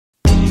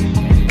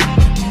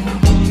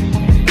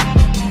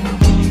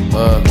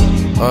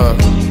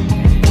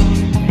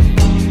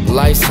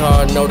Life's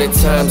hard, know that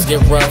times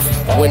get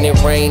rough. When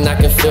it rain, I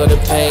can feel the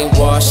pain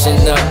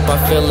washing up. I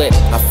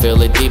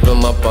feel it deep in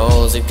my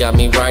bones. It got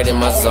me right in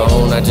my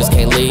zone. I just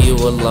can't leave you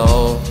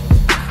alone.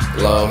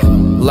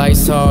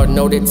 Life's hard,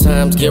 know that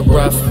times get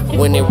rough.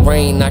 When it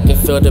rain, I can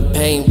feel the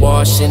pain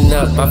washing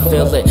up. I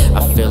feel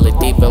it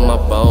deep in my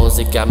bones.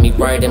 It got me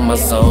right in my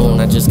zone.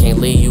 I just can't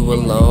leave you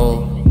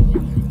alone.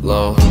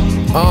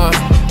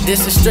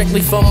 This is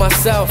strictly for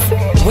myself.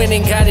 Went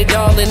and got it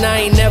all and I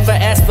ain't never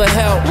asked for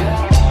help.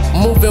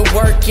 Moving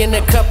work in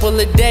a couple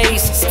of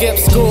days. Skip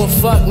school,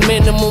 fuck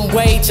minimum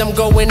wage. I'm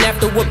going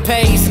after what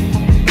pays,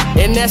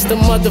 and that's the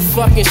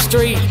motherfucking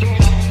street.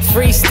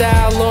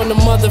 Freestyle on the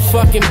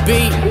motherfucking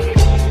beat.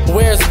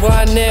 Where's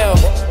Wynell?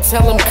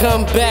 Tell him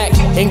come back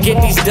and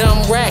get these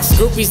dumb racks.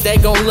 Groupies, they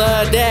gon'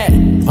 love that.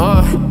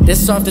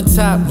 This off the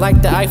top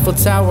like the Eiffel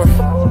Tower.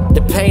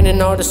 The pain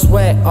and all the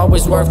sweat,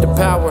 always worth the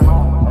power.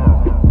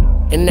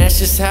 And that's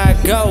just how I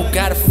go.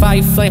 Gotta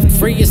fight flame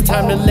free, it's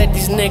time to let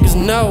these niggas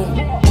know.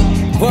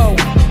 Whoa,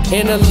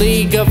 in a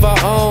league of our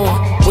own.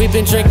 We've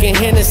been drinking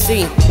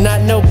Hennessy,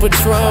 not no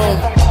Patron.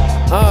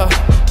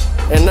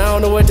 And I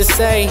don't know what to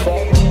say.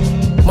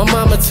 My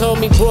mama told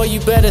me, boy,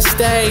 you better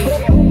stay.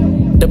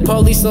 The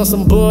police on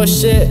some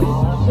bullshit.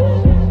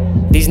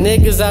 These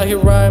niggas out here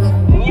riding,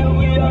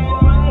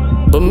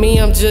 but me,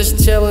 I'm just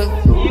chillin'.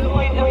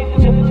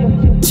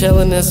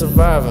 Chillin' and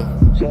surviving.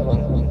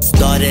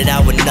 Started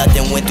out with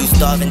nothing, went through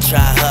starving,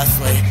 tried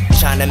hustling.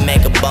 Tryna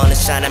make a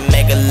bonus, tryna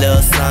make a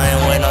little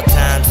something. With no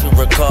time to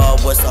recall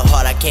what's so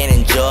hard I can't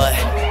enjoy.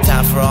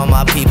 Time for all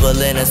my people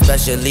and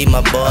especially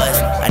my boys.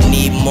 I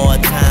need more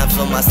time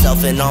for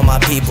myself and all my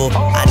people.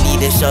 I need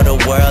to show the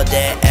world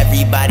that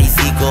everybody's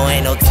equal.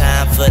 Ain't no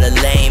time for the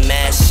lame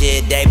ass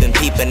shit they been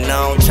peeping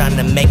on.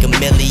 Tryna make a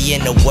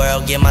million in the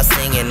world, get my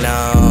singing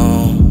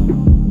on.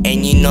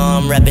 And you know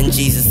I'm reppin'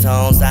 Jesus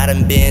songs. I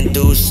done been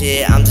through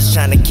shit, I'm just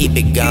tryna keep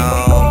it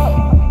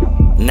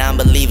gone.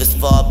 Non-believers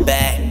fall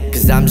back,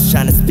 cause I'm just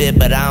tryna spit,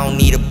 but I don't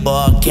need a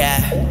ball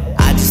cap.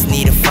 I just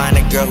need to find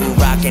a girl who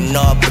rockin'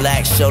 all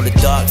black. Show the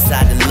dark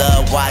side of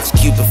love, watch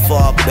Cupid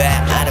fall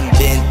back. I done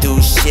been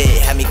through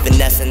shit, had me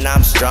finessing,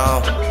 I'm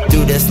strong.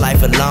 Through this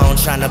life alone,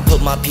 tryna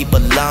put my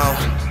people on.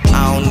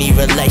 I don't need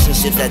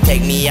relationships that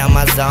take me out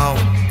my zone.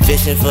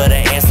 Fishing for the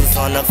answers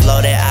on the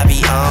floor that I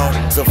be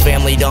on. So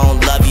family don't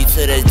love you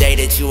to the day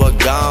that you are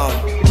gone,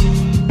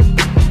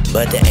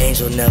 but the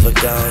angel never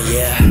gone,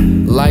 yeah.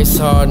 Life's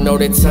hard, know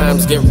that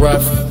times get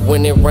rough.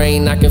 When it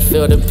rain, I can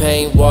feel the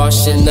pain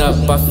washing up.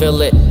 I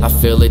feel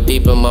it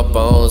deep in my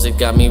bones. It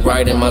got me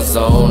right in my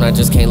zone. I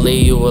just can't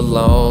leave you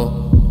alone.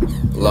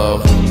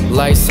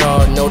 Life's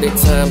hard, know that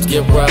times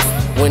get rough.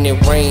 When it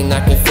rain, I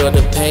can feel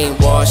the pain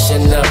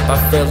washing up. I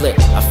feel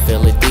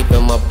it deep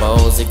in my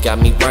bones. It got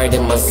me right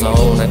in my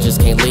zone. I just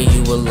can't leave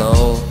you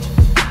alone.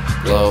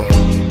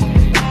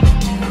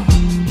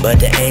 But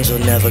the angel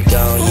never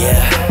gone,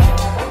 yeah.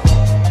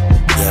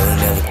 Yeah, we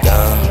never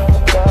gone.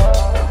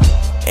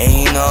 And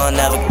you know I'm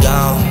never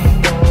gone.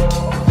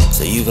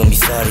 So you gon' be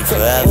sorry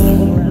forever.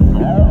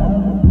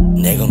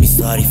 They gon' be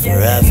sorry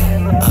forever.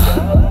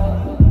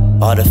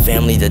 All the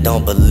family that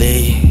don't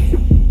believe,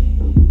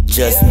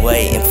 just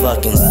wait and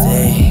fucking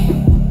see.